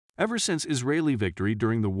Ever since Israeli victory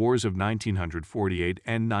during the wars of 1948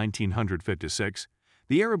 and 1956,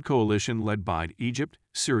 the Arab coalition led by Egypt,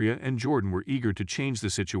 Syria, and Jordan were eager to change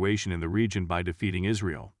the situation in the region by defeating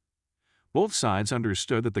Israel. Both sides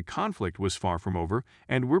understood that the conflict was far from over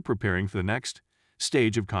and were preparing for the next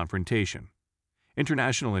stage of confrontation.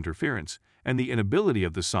 International interference and the inability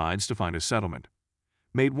of the sides to find a settlement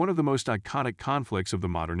made one of the most iconic conflicts of the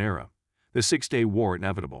modern era, the Six-Day War,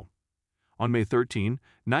 inevitable. On May 13,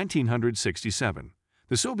 1967,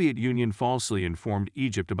 the Soviet Union falsely informed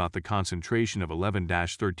Egypt about the concentration of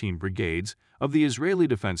 11-13 brigades of the Israeli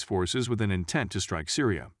Defense Forces with an intent to strike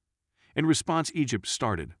Syria. In response, Egypt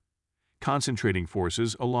started concentrating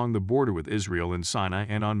forces along the border with Israel in Sinai,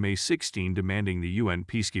 and on May 16 demanding the UN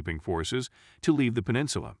peacekeeping forces to leave the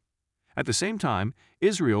peninsula. At the same time,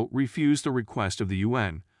 Israel refused the request of the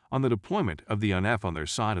UN on the deployment of the UNF on their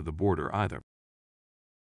side of the border either.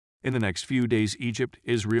 In the next few days, Egypt,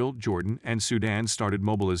 Israel, Jordan, and Sudan started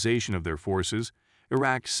mobilization of their forces.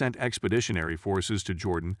 Iraq sent expeditionary forces to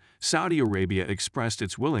Jordan. Saudi Arabia expressed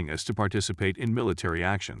its willingness to participate in military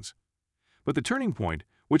actions. But the turning point,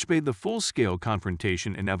 which made the full-scale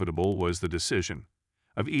confrontation inevitable, was the decision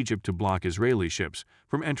of Egypt to block Israeli ships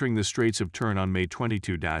from entering the Straits of Turin on May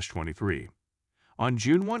 22-23. On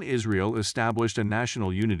June 1, Israel established a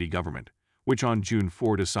national unity government, which on June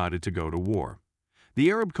 4 decided to go to war. The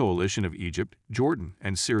Arab coalition of Egypt, Jordan,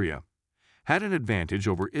 and Syria had an advantage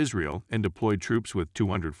over Israel and deployed troops with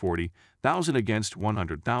 240,000 against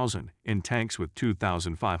 100,000, in tanks with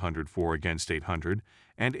 2,504 against 800,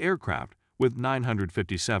 and aircraft with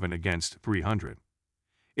 957 against 300.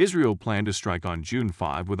 Israel planned to strike on June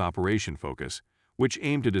 5 with Operation Focus, which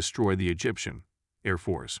aimed to destroy the Egyptian Air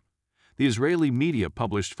Force. The Israeli media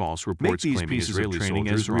published false reports claiming Israeli training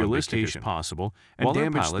as realistic as possible and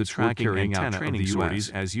damaged the tracking antenna of the U.S.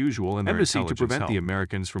 as usual in their embassy to prevent the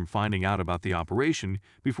Americans from finding out about the operation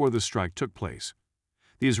before the strike took place.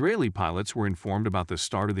 The Israeli pilots were informed about the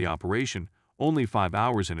start of the operation only 5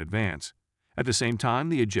 hours in advance. At the same time,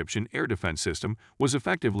 the Egyptian air defense system was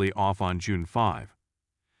effectively off on June 5.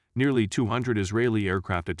 Nearly 200 Israeli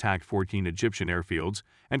aircraft attacked 14 Egyptian airfields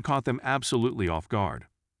and caught them absolutely off guard.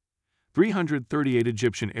 338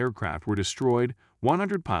 Egyptian aircraft were destroyed,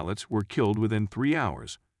 100 pilots were killed within 3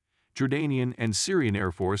 hours. Jordanian and Syrian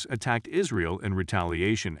Air Force attacked Israel in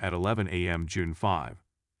retaliation at 11 a.m. June 5.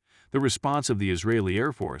 The response of the Israeli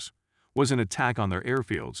Air Force was an attack on their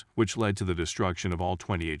airfields, which led to the destruction of all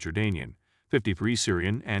 28 Jordanian, 53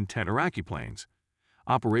 Syrian, and 10 Iraqi planes.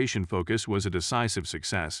 Operation Focus was a decisive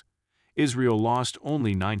success. Israel lost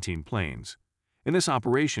only 19 planes in this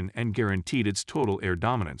operation and guaranteed its total air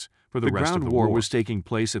dominance for the rest of the war. The ground war was taking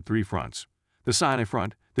place at 3 fronts: the Sinai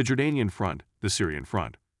Front, the Jordanian Front, the Syrian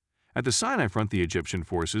Front. At the Sinai Front, the Egyptian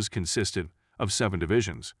forces consisted of 7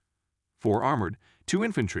 divisions, 4 armored, 2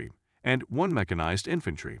 infantry, and 1 mechanized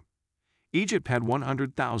infantry. Egypt had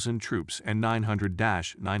 100,000 troops and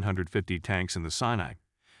 950 tanks in the Sinai,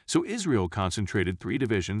 so Israel concentrated 3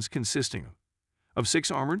 divisions consisting of 6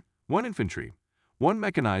 armored, 1 infantry, 1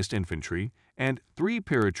 mechanized infantry, and 3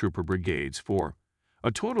 paratrooper brigades for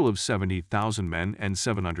a total of 70,000 men and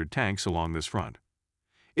 700 tanks along this front.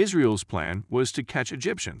 Israel's plan was to catch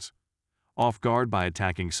Egyptians off guard by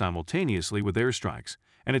attacking simultaneously with airstrikes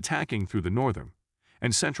and attacking through the northern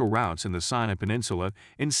and central routes in the Sinai Peninsula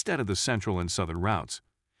instead of the central and southern routes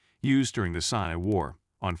used during the Sinai War.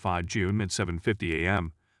 On 5 June at 7:50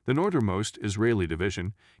 a.m., the northernmost Israeli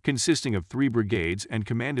division, consisting of 3 brigades and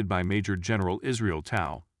commanded by Major General Israel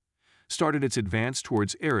Tau, started its advance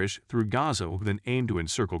towards Arish through Gaza with an aim to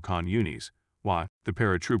encircle Khan Yunis, while the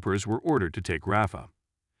paratroopers were ordered to take Rafah.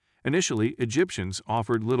 Initially, Egyptians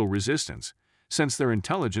offered little resistance, since their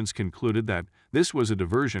intelligence concluded that this was a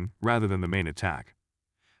diversion rather than the main attack.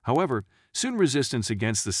 However, soon resistance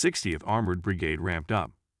against the 60th Armored Brigade ramped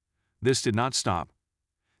up. This did not stop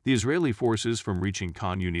the Israeli forces from reaching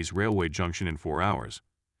Khan Yunis railway junction in 4 hours.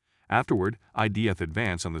 Afterward, IDF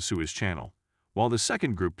advanced on the Suez Channel, while the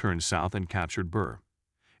second group turned south and captured Bur,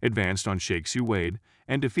 advanced on Sheikh Suwaid,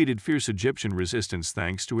 and defeated fierce Egyptian resistance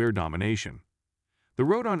thanks to air domination. The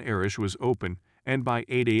road on Arish was open, and by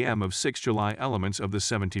 8 a.m. of 6 July, elements of the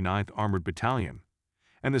 79th Armored Battalion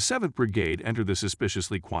and the 7th Brigade entered the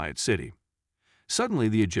suspiciously quiet city. Suddenly,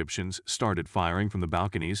 the Egyptians started firing from the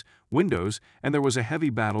balconies, windows, and there was a heavy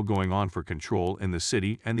battle going on for control in the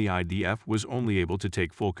city, and the IDF was only able to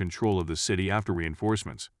take full control of the city after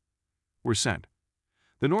reinforcements were sent.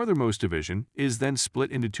 The northernmost division is then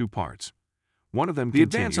split into 2 parts. One of them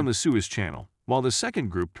continued the advance on the Suez Channel, while the second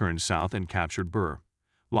group turned south and captured Bur,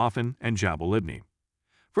 Lafan, and Jabal Ibni.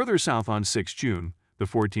 Further south on 6 June, the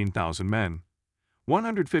 14,000 men,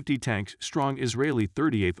 150 tanks strong Israeli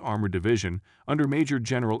 38th Armored Division under Major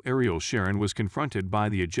General Ariel Sharon was confronted by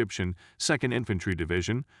the Egyptian 2nd Infantry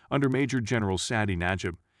Division under Major General Sadi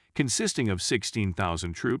Najib, consisting of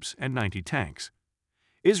 16,000 troops and 90 tanks.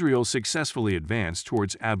 Israel successfully advanced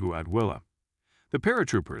towards Abu Adwillah. The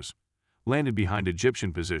paratroopers landed behind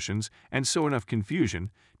Egyptian positions and sowed enough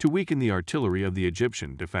confusion to weaken the artillery of the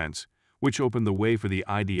Egyptian defense, which opened the way for the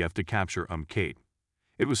IDF to capture Kate.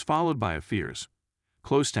 It was followed by a fierce,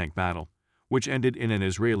 close tank battle, which ended in an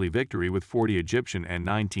Israeli victory with 40 Egyptian and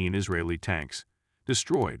 19 Israeli tanks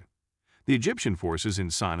destroyed. The Egyptian forces in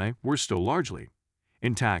Sinai were still largely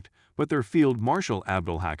intact, but their Field Marshal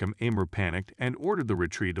Abdul Hakim Amr panicked and ordered the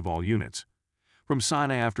retreat of all units from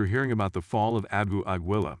Sinai after hearing about the fall of Abu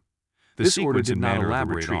Adwillah. This order did not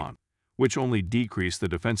elaborate on, which only decreased the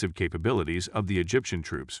defensive capabilities of the Egyptian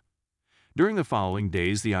troops. During the following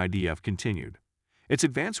days, the IDF continued its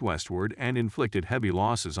advance westward and inflicted heavy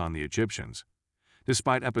losses on the Egyptians,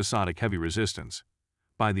 despite episodic heavy resistance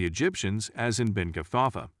by the Egyptians, as in Ben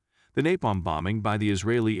Ghafafa. The napalm bombing by the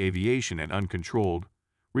Israeli aviation and uncontrolled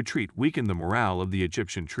retreat weakened the morale of the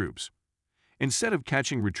Egyptian troops. Instead of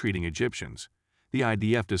catching retreating Egyptians, the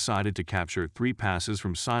IDF decided to capture 3 passes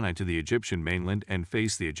from Sinai to the Egyptian mainland and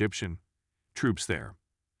face the Egyptian troops there.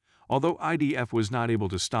 Although IDF was not able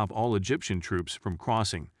to stop all Egyptian troops from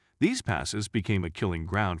crossing, these passes became a killing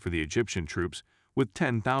ground for the Egyptian troops, with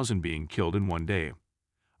 10,000 being killed in one day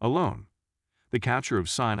alone. The capture of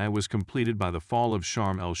Sinai was completed by the fall of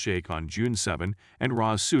Sharm el-Sheikh on June 7 and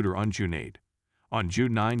Ras Sudir on June 8. On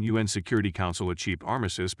June 9, UN Security Council achieved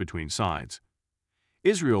armistice between sides.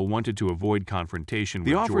 Israel wanted to avoid confrontation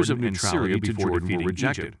with offers Jordan of and Syria neutrality to before Jordan defeating were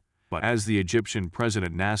rejected, Egypt, but as the Egyptian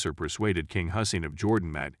President Nasser persuaded King Hussein of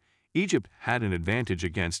Jordan that Egypt had an advantage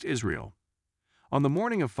against Israel. On the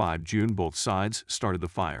morning of 5 June, both sides started the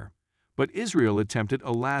fire, but Israel attempted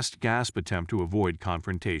a last-gasp attempt to avoid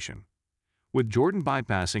confrontation, with Jordan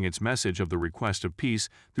bypassing its message of the request of peace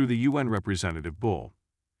through the UN representative bull.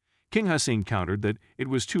 King Hussein countered that it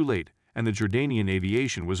was too late and the Jordanian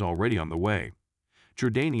aviation was already on the way.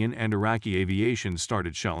 Jordanian and Iraqi aviation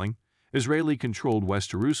started shelling Israeli-controlled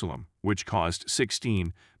West Jerusalem, which caused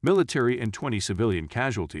 16 military and 20 civilian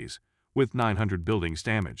casualties, with 900 buildings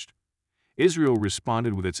damaged. Israel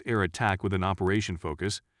responded with its air attack with an operation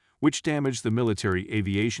focus, which damaged the military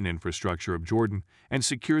aviation infrastructure of Jordan and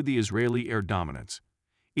secured the Israeli air dominance.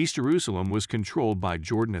 East Jerusalem was controlled by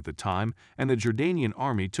Jordan at the time, and the Jordanian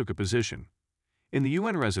army took a position in the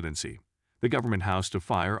UN residency, the government house, to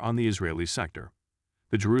fire on the Israeli sector.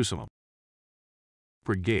 The Jerusalem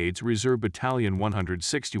Brigade's Reserve Battalion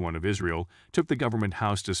 161 of Israel took the government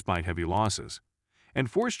house despite heavy losses, and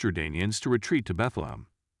forced Jordanians to retreat to Bethlehem.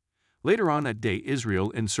 Later on that day, Israel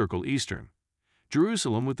encircled eastern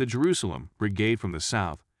Jerusalem with the Jerusalem Brigade from the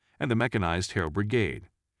south and the Mechanized Herald Brigade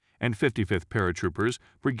and 55th Paratroopers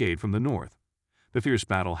Brigade from the north. The fierce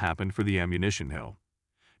battle happened for the ammunition hill.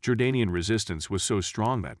 Jordanian resistance was so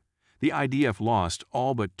strong that the IDF lost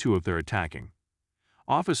all but 2 of their attacking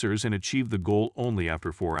officers and achieved the goal only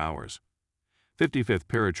after 4 hours. 55th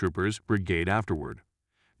Paratroopers Brigade afterward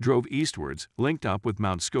drove eastwards, linked up with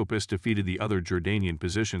Mount Scopus, defeated the other Jordanian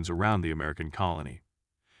positions around the American colony.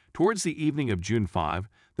 Towards the evening of June 5,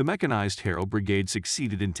 the Mechanized Herald Brigade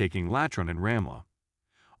succeeded in taking Latron and Ramlah.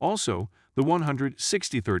 Also, the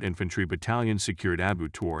 163rd Infantry Battalion secured Abu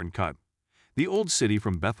Tor and Kut, the old city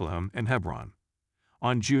from Bethlehem and Hebron.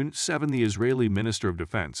 On June 7, the Israeli Minister of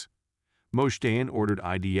Defense, Moshe Dayan, ordered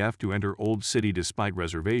IDF to enter Old City despite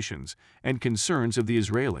reservations and concerns of the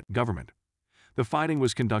Israeli government. The fighting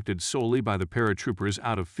was conducted solely by the paratroopers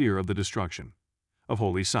out of fear of the destruction of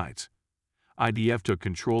holy sites. IDF took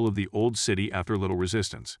control of the Old City after little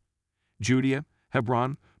resistance. Judea,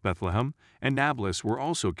 Hebron, Bethlehem, and Nablus were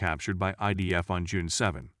also captured by IDF on June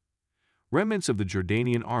 7. Remnants of the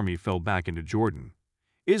Jordanian army fell back into Jordan.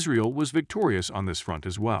 Israel was victorious on this front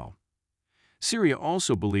as well. Syria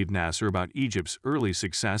also believed Nasser about Egypt's early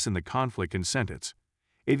success in the conflict and sent its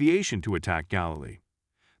aviation to attack Galilee.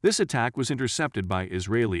 This attack was intercepted by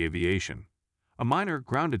Israeli aviation. A minor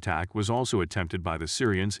ground attack was also attempted by the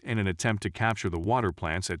Syrians in an attempt to capture the water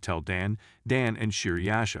plants at Tel Dan, Dan, and Shir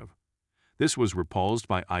Yashav. This was repulsed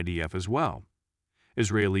by IDF as well.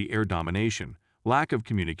 Israeli air domination, lack of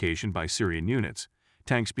communication by Syrian units,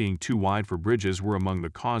 tanks being too wide for bridges were among the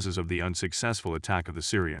causes of the unsuccessful attack of the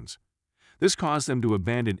Syrians. This caused them to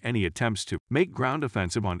abandon any attempts to make ground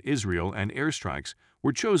offensive on Israel, and airstrikes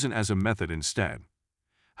were chosen as a method instead.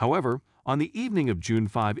 However, on the evening of June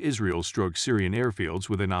 5, Israel struck Syrian airfields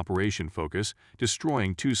with an operation focus,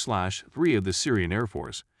 destroying 2/3 of the Syrian Air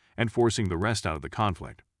Force and forcing the rest out of the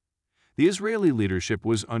conflict. The Israeli leadership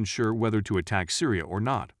was unsure whether to attack Syria or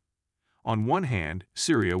not. On one hand,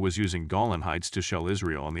 Syria was using Golan Heights to shell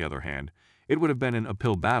Israel. On the other hand, it would have been an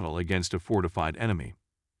uphill battle against a fortified enemy.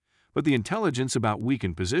 But the intelligence about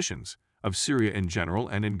weakened positions, of Syria in general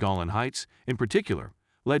and in Golan Heights in particular,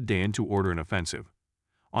 led Dayan to order an offensive.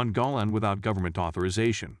 On Golan without government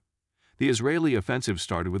authorization. The Israeli offensive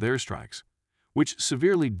started with airstrikes, which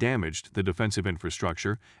severely damaged the defensive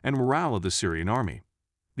infrastructure and morale of the Syrian army.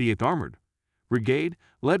 The 8th Armored Brigade,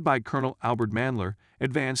 led by Colonel Albert Mandler,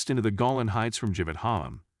 advanced into the Golan Heights from Givat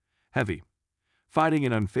Ha'am. Heavy fighting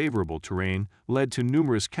in unfavorable terrain led to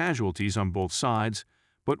numerous casualties on both sides,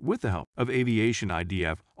 but with the help of aviation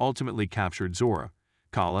IDF ultimately captured Zora,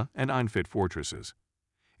 Kala, and Einfit fortresses.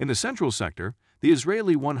 In the central sector, the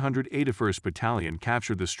Israeli 181st Battalion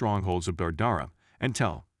captured the strongholds of Dardara and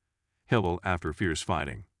Tel Hillel after fierce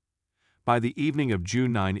fighting. By the evening of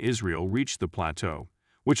June 9, Israel reached the plateau,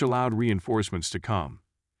 which allowed reinforcements to come.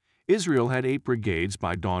 Israel had 8 brigades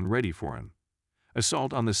by dawn ready for an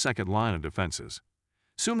assault on the second line of defenses.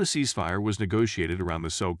 Soon a ceasefire was negotiated around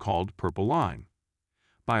the so-called Purple Line.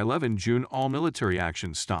 By 11 June, all military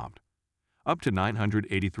action stopped. Up to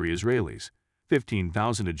 983 Israelis,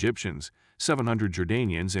 15,000 Egyptians, 700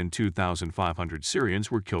 Jordanians, and 2,500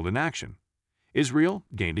 Syrians were killed in action. Israel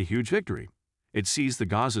gained a huge victory. It seized the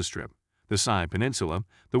Gaza Strip, the Sinai Peninsula,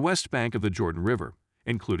 the west bank of the Jordan River,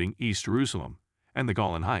 including East Jerusalem, and the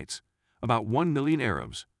Golan Heights. About 1 million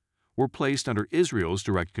Arabs were placed under Israel's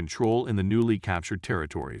direct control in the newly captured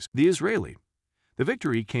territories. The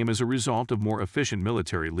victory came as a result of more efficient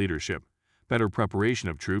military leadership, better preparation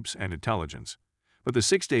of troops and intelligence. But the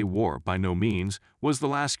Six-Day War by no means was the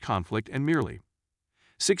last conflict, and merely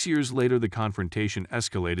 6 years later the confrontation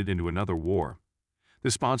escalated into another war. The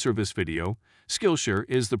sponsor of this video, Skillshare,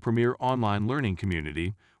 is the premier online learning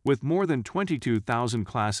community with more than 22,000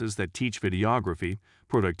 classes that teach videography,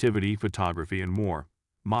 productivity, photography, and more.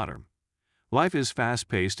 Modern life is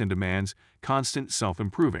fast-paced and demands constant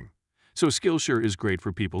self-improving, so Skillshare is great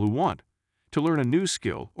for people who want to learn a new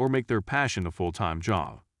skill or make their passion a full-time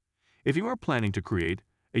job. If you are planning to create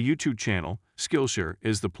a YouTube channel, Skillshare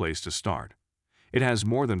is the place to start. It has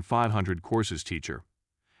more than 500 courses teacher.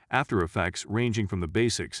 After Effects ranging from the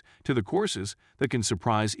basics to the courses that can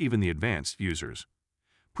surprise even the advanced users.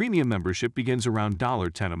 Premium membership begins around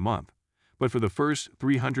 $10 a month, but for the first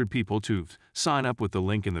 300 people to sign up with the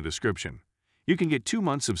link in the description, you can get 2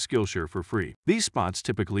 months of Skillshare for free. These spots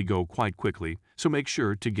typically go quite quickly, so make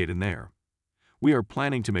sure to get in there. We are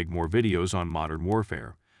planning to make more videos on modern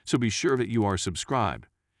warfare, so be sure that you are subscribed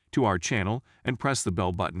to our channel and press the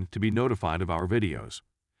bell button to be notified of our videos.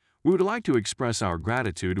 We would like to express our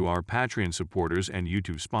gratitude to our Patreon supporters and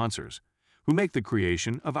YouTube sponsors who make the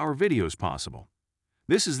creation of our videos possible.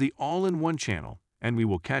 This is the all-in-one channel, and we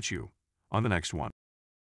will catch you on the next one.